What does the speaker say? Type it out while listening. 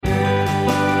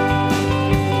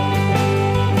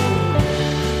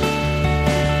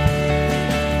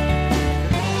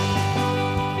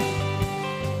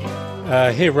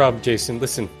Hey, Rob, Jason,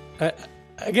 listen, I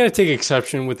got to take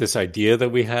exception with this idea that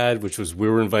we had, which was we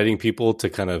were inviting people to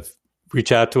kind of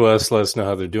reach out to us, let us know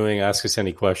how they're doing, ask us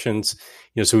any questions.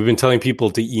 So we've been telling people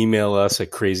to email us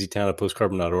at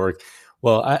crazytown@postcarbon.org.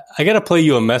 Well, I got to play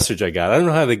you a message I got. I don't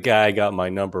know how the guy got my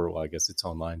number. Well, I guess it's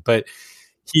online, but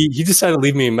he decided to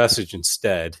leave me a message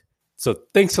instead. So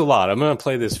thanks a lot. I'm going to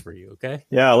play this for you, okay?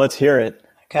 Yeah, let's hear it.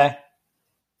 Okay.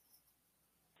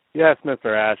 Yes,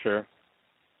 Mr. Asher.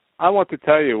 I want to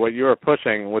tell you what you are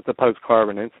pushing with the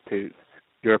Post-Carbon Institute.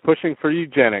 You are pushing for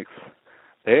eugenics.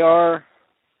 They are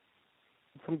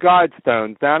some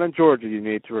guidestones down in Georgia you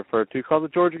need to refer to called the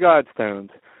Georgia Guidestones.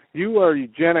 You are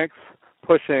eugenics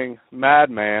pushing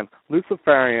madman,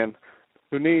 Luciferian,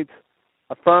 who needs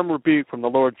a firm rebuke from the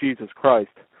Lord Jesus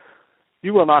Christ.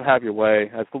 You will not have your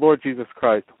way, as the Lord Jesus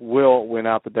Christ will win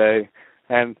out the day,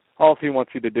 and all he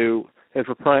wants you to do is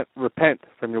repent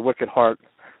from your wicked heart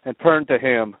and turn to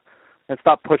him and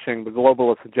stop pushing the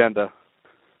globalist agenda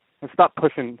and stop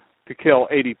pushing to kill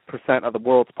 80% of the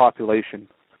world's population.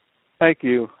 Thank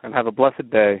you, and have a blessed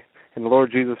day. In the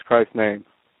Lord Jesus Christ's name,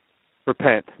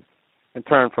 repent and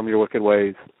turn from your wicked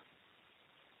ways.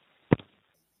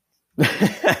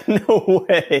 No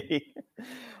way.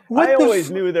 I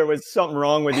always knew there was something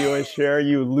wrong with you, Asher,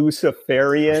 you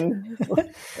Luciferian.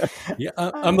 Yeah,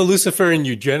 I'm a Luciferian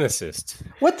eugenicist.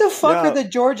 What the fuck are the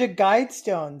Georgia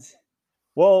Guidestones?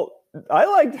 Well, I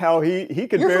liked how he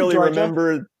could You're barely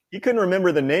remember. He couldn't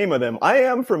remember the name of them. I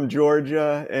am from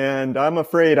Georgia, and I'm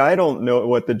afraid I don't know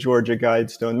what the Georgia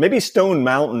Guidestone. Maybe Stone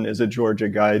Mountain is a Georgia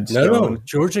Guidestone. No,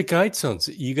 Georgia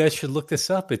Guidestones. You guys should look this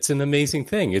up. It's an amazing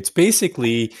thing. It's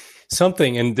basically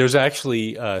something, and there's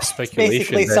actually speculation.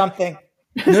 Basically something.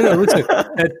 No, listen.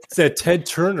 That Ted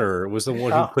Turner was the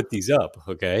one who put these up.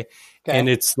 Okay, and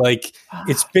it's like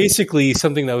it's basically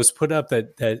something that was put up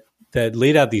that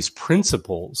laid out these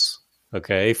principles.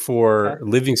 Okay, for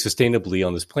living sustainably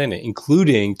on this planet,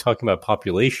 including talking about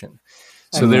population.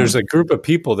 So there's a group of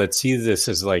people that see this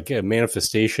as like a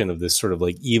manifestation of this sort of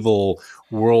like evil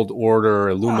world order,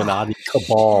 Illuminati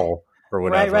cabal or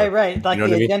whatever. Right. Like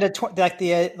the agenda,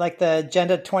 like the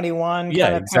Agenda 21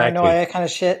 kind of paranoia kind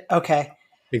of shit. Okay.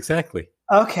 Exactly.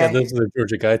 Okay. Yeah, those are the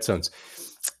Georgia Guidestones.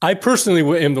 I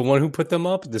personally am the one who put them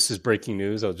up. This is breaking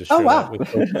news. I'll just share that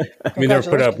with you. I mean, they were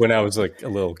put up when I was like a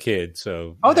little kid.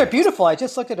 So they're beautiful. I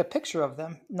just looked at a picture of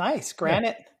them. Nice.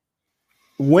 Granite.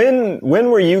 When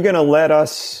were you going to let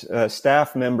us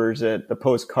staff members at the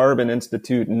Post-Carbon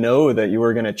Institute know that you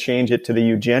were going to change it to the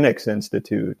Eugenics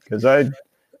Institute? Because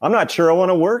I'm not sure I want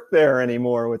to work there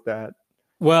anymore with that.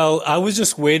 Well, I was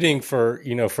just waiting for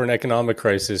an economic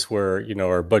crisis where,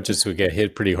 our budgets would get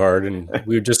hit pretty hard and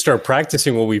we would just start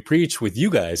practicing what we preach with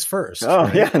you guys first. Oh,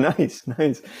 right? Yeah. Nice.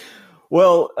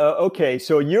 Well, okay.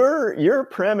 So your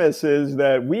premise is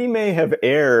that we may have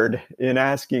erred in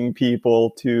asking people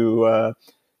to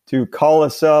call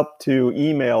us up, to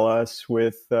email us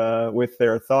with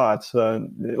their thoughts,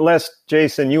 lest,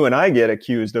 Jason, you and I get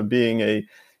accused of being a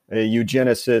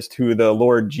eugenicist who the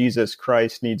Lord Jesus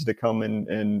Christ needs to come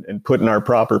and put in our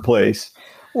proper place.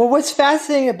 Well, what's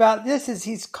fascinating about this is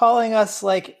he's calling us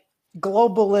like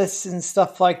globalists and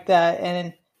stuff like that.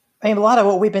 And I mean, a lot of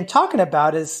what we've been talking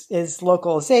about is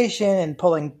localization and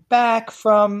pulling back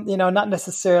from, not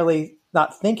necessarily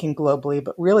not thinking globally,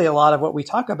 but really a lot of what we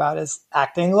talk about is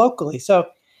acting locally. So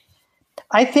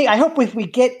I hope if we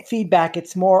get feedback,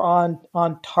 it's more on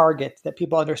target, that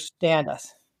people understand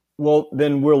us. Well,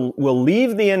 then we'll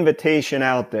leave the invitation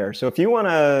out there. So if you want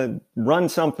to run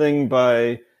something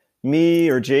by me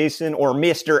or Jason or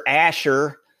Mr.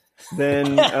 Asher,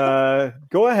 then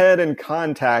go ahead and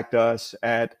contact us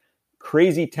at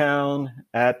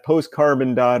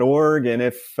crazytown@postcarbon.org. And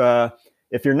if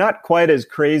you're not quite as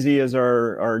crazy as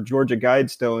our Georgia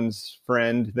Guidestones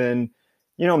friend, then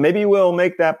maybe we'll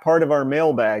make that part of our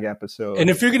mailbag episode. And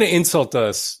if you're going to insult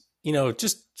us,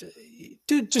 just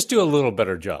do a little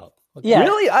better job. Yeah.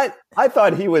 Really? I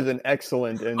thought he was an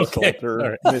excellent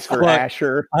insulter, right. Mr.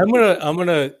 Asher. I'm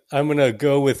gonna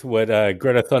go with what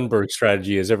Greta Thunberg's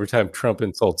strategy is every time Trump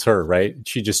insults her, right?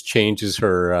 She just changes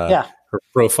her her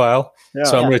profile. Yeah.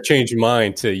 So I'm gonna change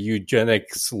mine to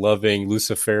eugenics loving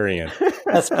Luciferian.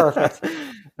 That's perfect.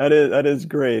 That is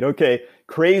great. Okay.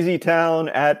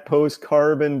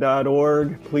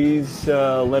 crazytown@postcarbon.org. Please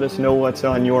let us know what's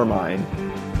on your mind.